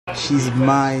She's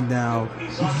mine now.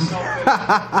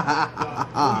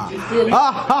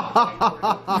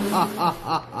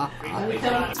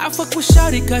 I fuck with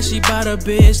Shawty cause she bout her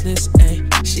business,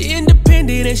 ayy. She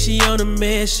independent and she on a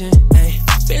mission,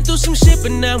 ayy. Been through some shit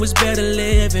but now it's better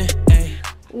living, ayy.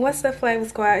 What's up, Flavor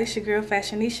Squad? It's your girl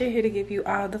Fashionisha here to give you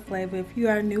all the flavor. If you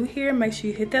are new here, make sure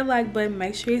you hit that like button,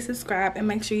 make sure you subscribe, and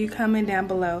make sure you comment down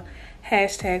below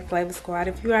hashtag Flavor Squad.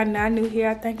 If you are not new here,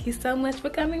 I thank you so much for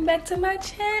coming back to my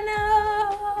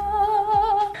channel.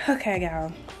 Okay,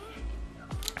 y'all.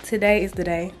 Today is the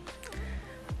day.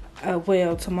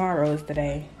 Well, tomorrow is the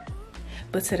day.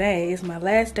 But today is my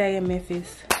last day in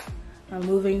Memphis. I'm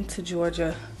moving to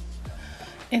Georgia.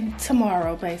 And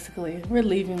tomorrow, basically. We're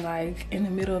leaving like in the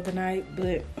middle of the night,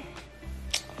 but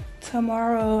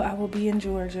tomorrow I will be in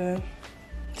Georgia.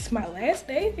 It's my last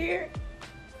day here.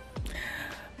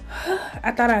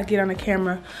 I thought I'd get on the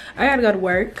camera. I gotta go to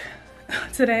work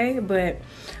today, but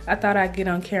I thought I'd get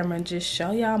on camera and just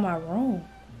show y'all my room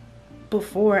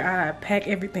before I pack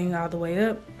everything all the way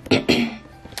up.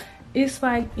 It's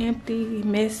like empty,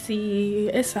 messy.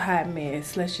 It's a hot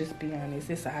mess. Let's just be honest.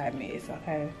 It's a hot mess,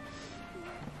 okay?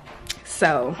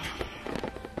 So,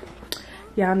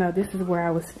 y'all know this is where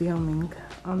I was filming,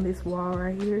 on this wall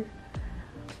right here.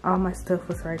 All my stuff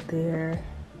was right there.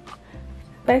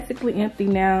 Basically empty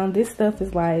now. This stuff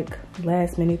is like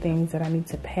last minute things that I need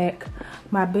to pack.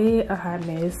 My bed, a hot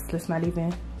mess. Let's not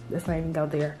even go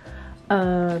there.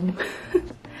 And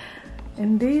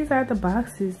these are the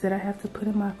boxes that I have to put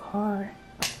in my car.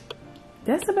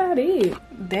 That's about it.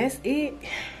 That's it.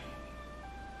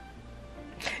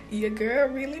 Your girl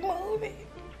really moving.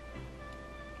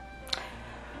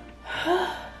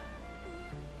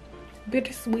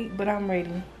 Bittersweet, but I'm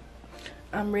ready.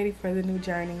 I'm ready for the new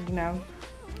journey, you know.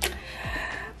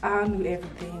 I knew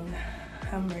everything.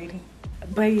 I'm ready.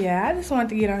 But yeah, I just wanted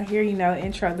to get on here, you know,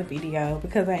 intro the video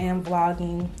because I am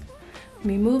vlogging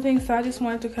me moving. So I just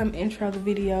wanted to come intro the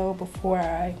video before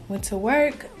I went to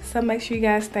work. So make sure you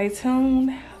guys stay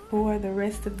tuned for the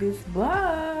rest of this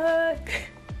vlog.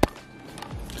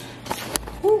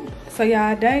 Woo. So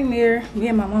y'all, dang near me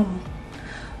and my mama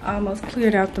almost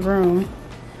cleared out the room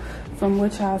from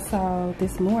what y'all saw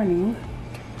this morning.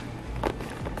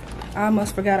 I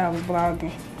almost forgot I was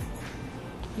vlogging.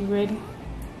 You ready?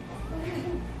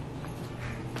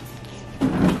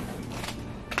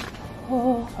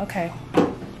 Oh, okay.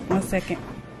 1 second.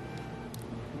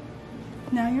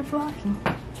 Now you're vlogging.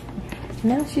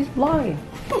 Now she's vlogging.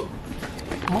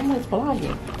 Mama's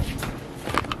vlogging.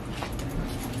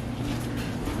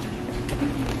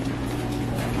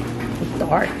 It's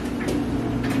dark.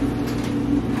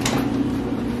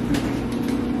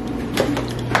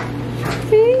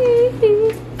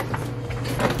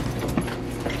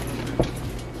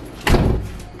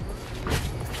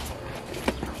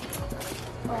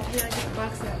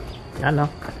 I know.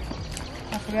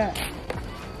 I forgot.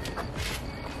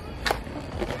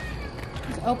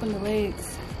 Just open the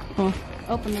legs.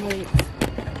 Open the legs.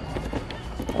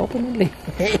 Open the legs.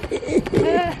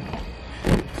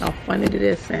 How funny did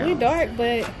that sound? We dark,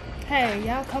 but hey,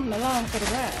 y'all coming along for the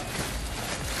ride.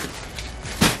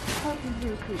 Hold this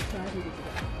real quick so I can get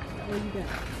that. What you got?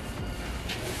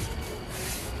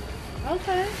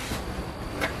 Okay.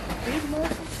 Big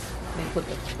muscles. They put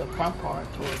the front part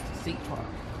towards the seat part.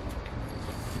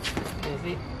 Is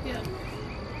it? Yeah.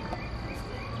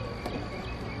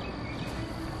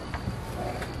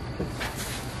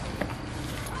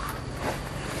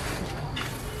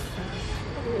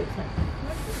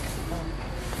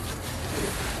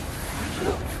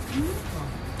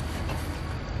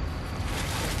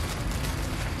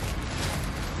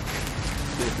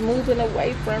 She's moving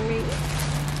away from me.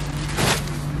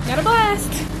 Got a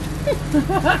blast.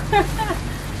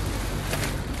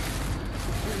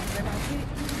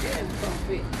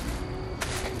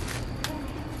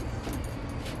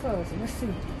 Close it. Let's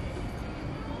see.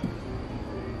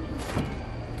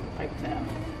 Like that.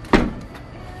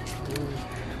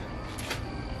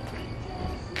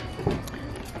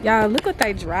 Y'all, look what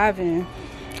they driving.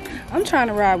 I'm trying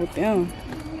to ride with them.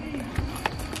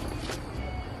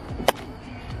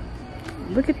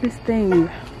 Look at this thing.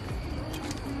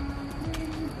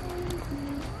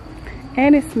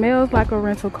 And it smells like a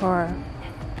rental car.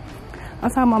 I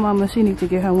told my mama she needs to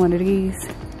get her one of these.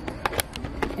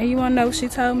 And you wanna know what she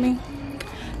told me?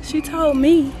 She told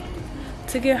me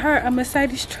to get her a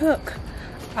Mercedes truck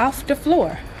off the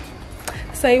floor.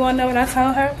 So you wanna know what I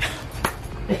told her?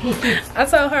 I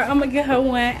told her I'm gonna get her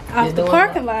one off the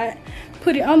parking lot,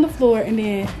 put it on the floor, and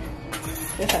then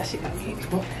that's how she gonna get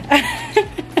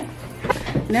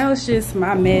it. Now it's just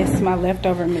my mess, my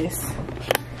leftover mess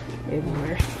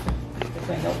everywhere.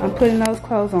 I'm putting those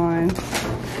clothes on.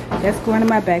 That's going in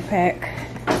my backpack.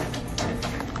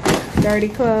 Dirty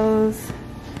clothes.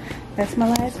 That's my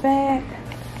last bag.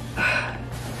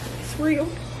 It's real.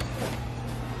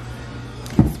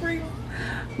 It's real.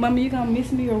 Mama, you gonna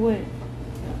miss me or what?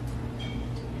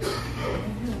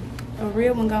 A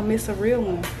real one gonna miss a real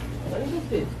one. What is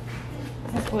this?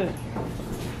 That's what?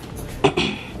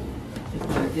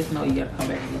 Just know you gotta come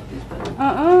back and get this stuff.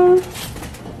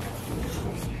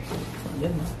 Yeah,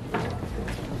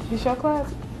 It's your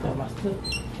closet? that's my stuff.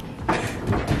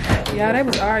 Yeah, they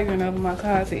was arguing over my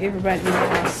closet. Everybody in the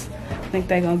house think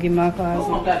they gonna get my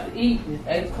closet. Oh, I got to eat. It's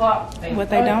 8 o'clock. What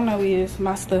they don't know is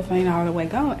my stuff ain't all the way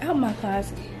gone out my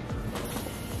closet.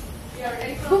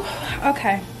 Whew.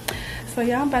 Okay, so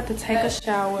y'all, I'm about to take a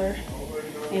shower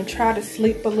and try to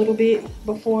sleep a little bit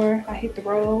before I hit the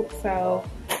road. So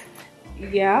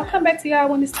yeah, I'll come back to y'all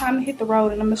when it's time to hit the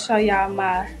road, and I'm gonna show y'all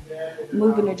my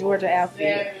moving to Georgia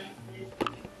outfit.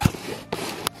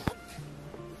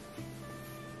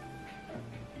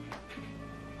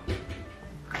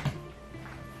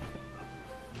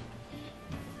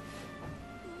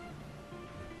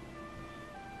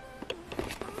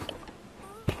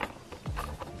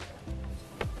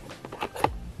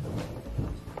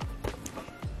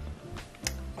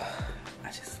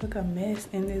 Look a mess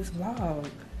in this vlog.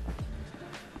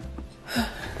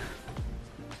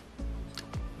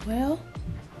 Well,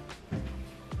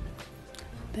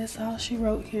 that's all she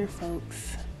wrote here,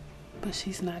 folks. But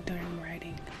she's not done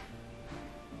writing.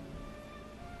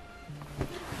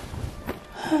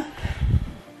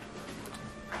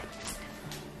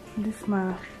 This is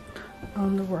my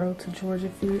on the road to Georgia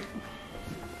fit.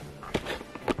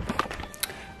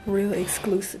 Real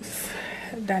exclusive,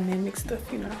 dynamic stuff,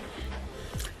 you know.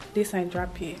 This ain't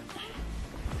dropped yet.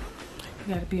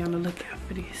 You gotta be on the lookout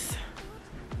for this.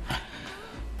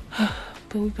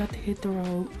 But we about to hit the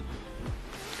road.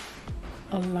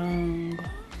 A long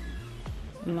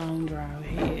drive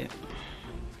ahead.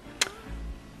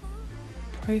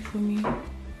 Pray for me.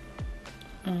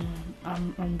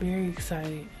 I'm very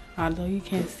excited. Although you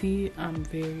can't see it, I'm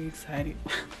very excited.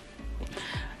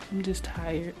 I'm just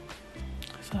tired.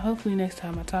 So hopefully next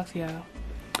time I talk to y'all,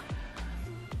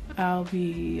 I'll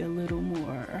be a little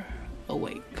more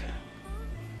awake.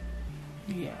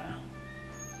 Yeah.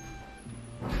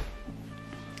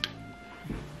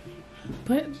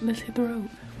 But let's hit the road.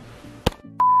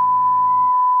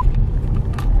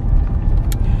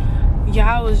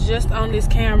 Y'all was just on this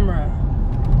camera.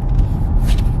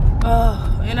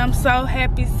 Oh, and I'm so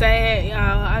happy, sad,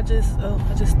 y'all. I just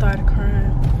started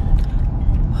crying.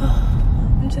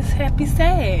 I'm just happy,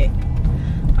 sad.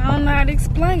 I don't know how to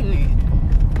explain it.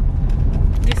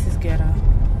 This is ghetto.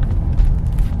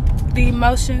 The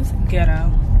emotions,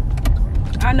 ghetto.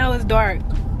 I know it's dark.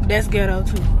 That's ghetto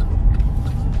too.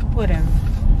 Whatever.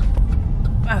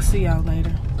 I'll see y'all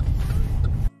later.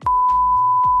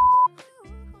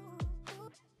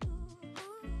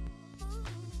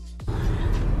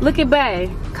 Look at Bae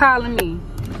calling me.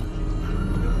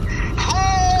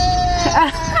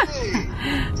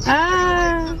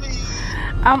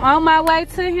 I'm on my way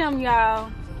to him,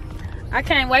 y'all. I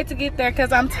can't wait to get there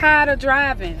because I'm tired of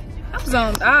driving. I'm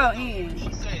zoned all in.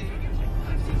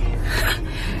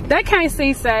 They can't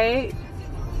see Sade.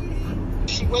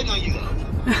 She waiting on you.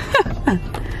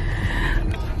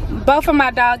 Both of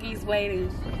my doggies waiting.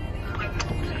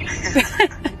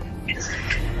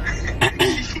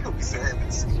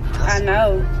 I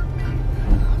know.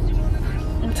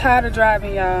 I'm tired of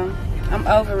driving, y'all. I'm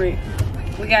over it.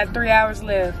 We got 3 hours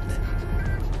left.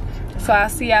 So I'll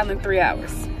see y'all in 3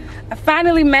 hours. I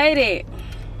finally made it.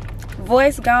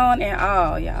 Voice gone and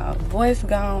all, y'all. Voice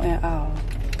gone and all.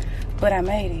 But I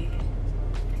made it.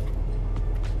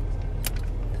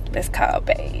 Let's call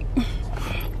babe.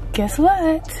 Guess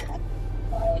what?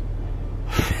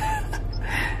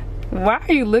 Why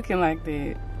are you looking like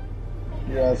that?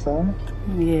 You outside?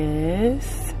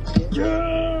 Yes.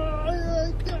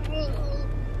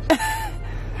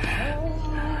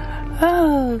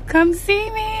 Oh, come see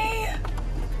me.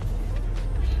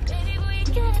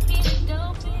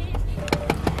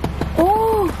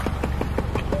 Oh.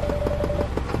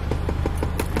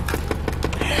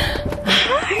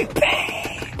 Hi,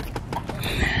 babe.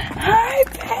 Hi,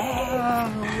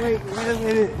 babe. Wait a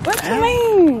minute. What you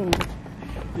mean?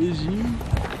 Is you?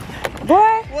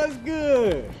 Boy. What's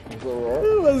good?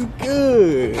 What's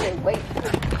good? Wait.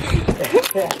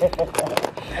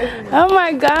 Oh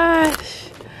my gosh.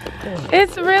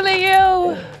 It's really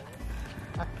you.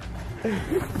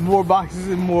 More boxes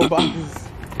and more boxes.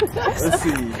 Let's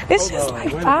see. It's just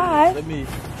like 5. Let me.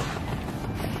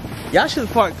 Y'all should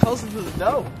have parked closer to the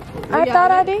door. I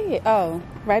thought I did. Oh,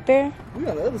 right there? We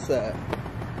on the other side.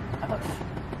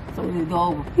 So we need to go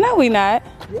over. No, we not.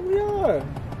 Yeah, we are.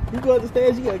 You go up the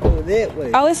stairs, you gotta go that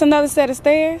way. Oh, it's another set of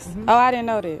stairs? Oh, I didn't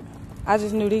know that. I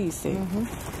just knew these six.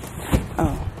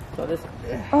 Oh. So this,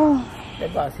 Oh.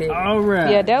 that box heavy. All right.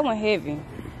 Yeah, that one heavy.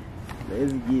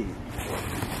 Let's get it.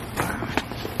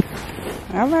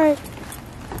 All right.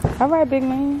 All right, big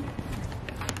man.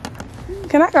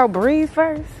 Can I go breathe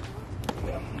first?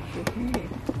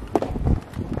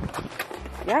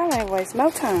 Y'all ain't waste no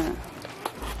time.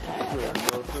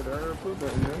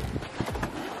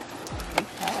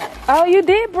 Oh, you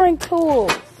did bring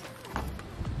tools.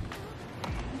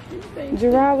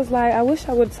 Gerard was like, I wish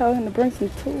I would have told him to bring some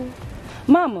tools.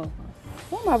 Mama,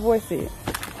 where my voice at?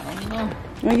 I don't know.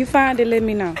 When you find it, let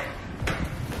me know.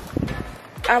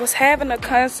 I was having a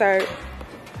concert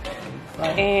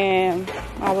and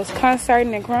I was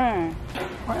concerting and crying.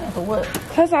 Crying for what?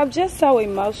 Because I'm just so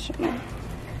emotional.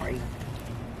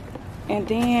 And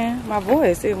then my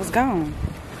voice, it was gone.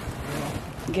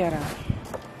 Get out.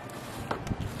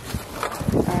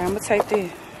 Alright, I'm going to take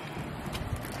this.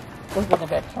 What's in the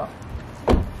back trunk?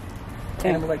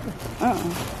 Yeah. Like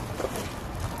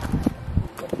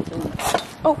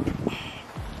Oh.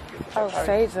 Oh,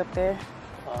 Sage up there.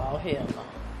 oh, hell no.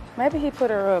 Maybe he put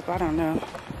her up. I don't know.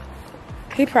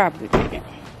 He probably didn't.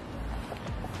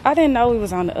 I didn't know he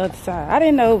was on the other side. I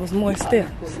didn't know it was more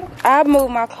steps. I move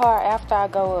my car after I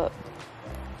go up.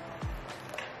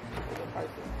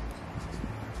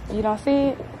 You don't see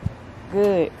it?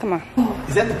 Good. Come on.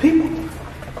 Is that the people?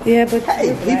 Yeah, but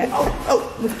Hey, people.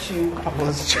 Oh, look at you. I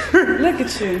wasn't sure. Look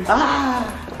at you. Ah.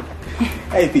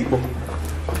 Hey, people.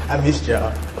 I missed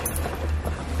y'all.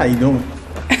 How you doing?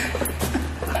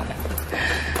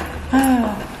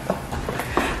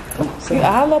 You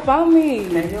all up on me.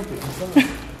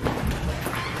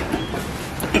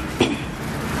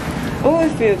 Oh,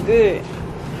 it feels good.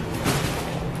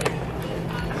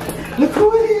 Look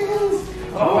who it is.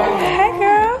 Hey,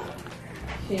 girl.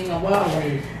 She ain't gonna bother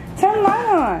me. Turn the light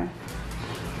on.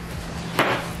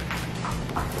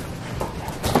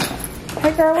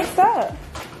 Hey, girl, what's up?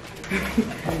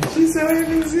 She's so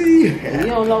happy to see you. You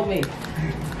don't know me.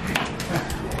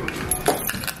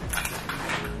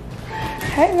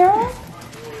 Hey, girl.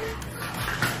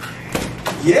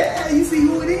 Yeah, you see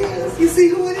who it is? You see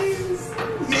who it is?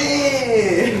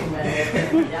 Yeah.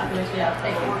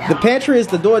 The pantry is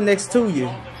the door next to you.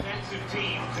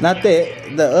 Not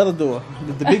that, the other door,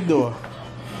 the big door.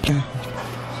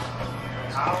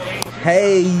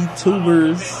 Hey,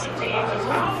 tubers.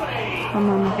 Come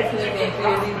on.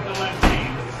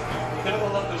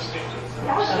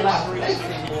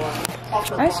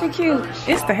 Ain't she cute?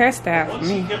 It's the hairstyle for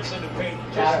me.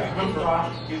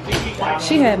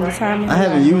 She had no time. I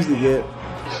haven't used it yet.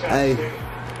 Hey,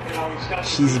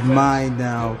 she's mine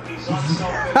now.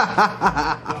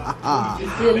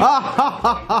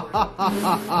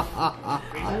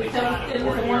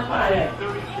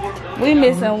 We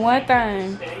missing one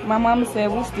thing. My mama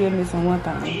said we still missing one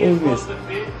thing. What is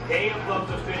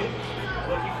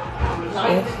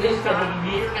this?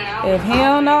 If he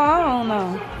don't know, I don't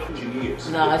know.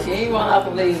 Nah, she ain't run off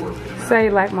of these. Say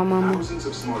like my mama.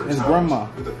 It's grandma.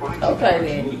 Okay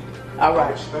then. All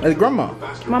right. It's grandma.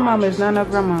 My mama is not no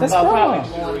grandma. That's Oh, grandma.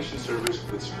 probably.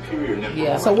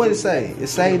 Yeah. So what it say? It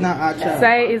say not our child.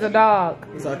 Say is a dog.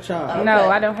 It's our child. No,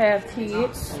 I don't have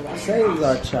kids. Say it's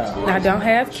our child. I don't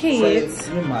have Say kids.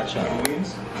 you're my child.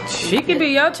 She could be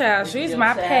your child. She's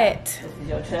my pet. This is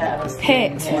your child.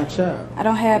 Pet. It's my child. I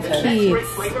don't have kids.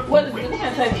 What is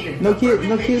this? No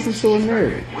kids until we're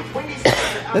married.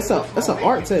 That's an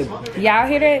art table. Y'all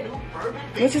hear that?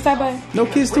 What you say, babe? No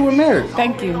kids till we're married.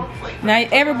 Thank you. Now,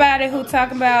 everybody who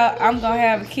talking about I'm gonna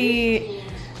have a kid,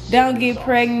 don't get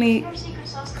pregnant,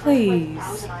 please,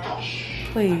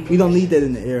 please, We don't need that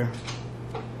in the air.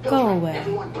 go away.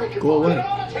 Go away.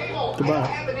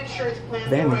 Goodbye.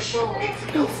 Vanish.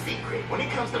 It's no secret. When it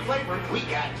comes to flavor, we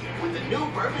got you with the new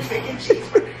bourbon bacon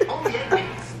cheeseburger. Only 8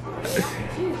 minutes.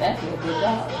 She's actually a good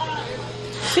dog.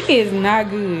 She is not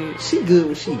good. She good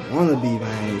when she wanna be,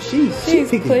 man. She She's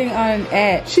picking. putting on an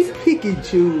act. She pick and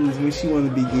choose when she wanna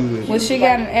be good. When she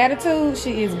got an attitude,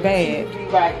 she is bad. Be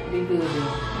right. Be good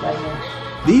right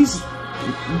now. These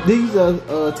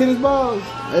tennis balls,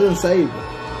 they done saved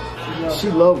her. She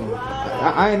love them.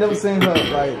 I ain't never seen her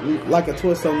like a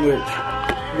toy somewhere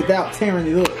without tearing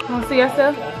it up. You wanna see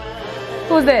yourself?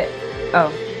 Who's that?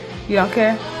 Oh, you don't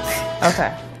care?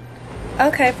 Okay.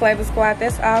 Okay, Flavor Squad,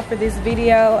 that's all for this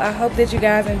video. I hope that you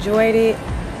guys enjoyed it.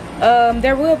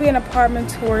 There will be an apartment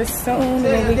tour soon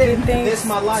when we get things That's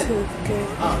my life.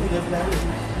 together.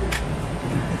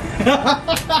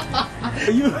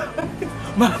 You,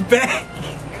 my back.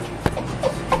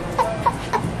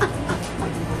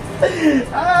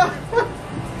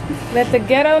 Let the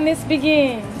ghetto-ness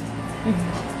begin.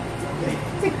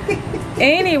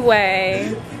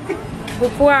 Anyway,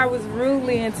 before I was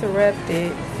rudely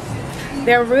interrupted,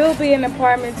 there will be an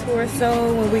apartment tour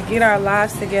soon when we get our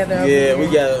lives together. Yeah, we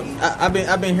got.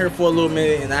 I've been here for a little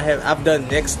minute, and I've done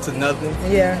next to nothing.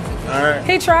 Yeah. All right.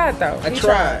 He tried though. I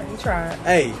tried. He tried.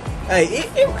 Hey,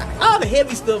 all the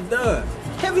heavy stuff done.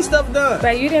 Heavy stuff done.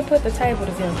 But you didn't put the table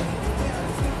together.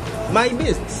 My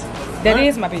business. That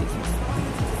is my business.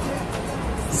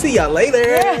 See y'all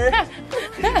later.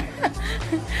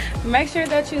 Make sure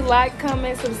that you like,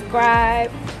 comment,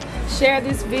 subscribe, share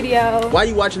this video. Why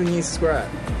you watching and you ain't subscribe?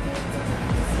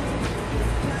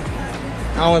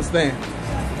 I don't understand.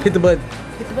 Hit the button.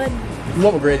 Hit the button. You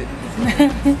won't regret it.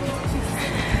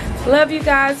 Love you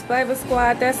guys, Flavor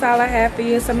Squad. That's all I have for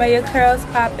you. Some of your curls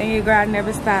popped and your grind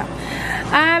never stopped.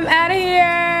 I'm out of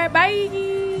here.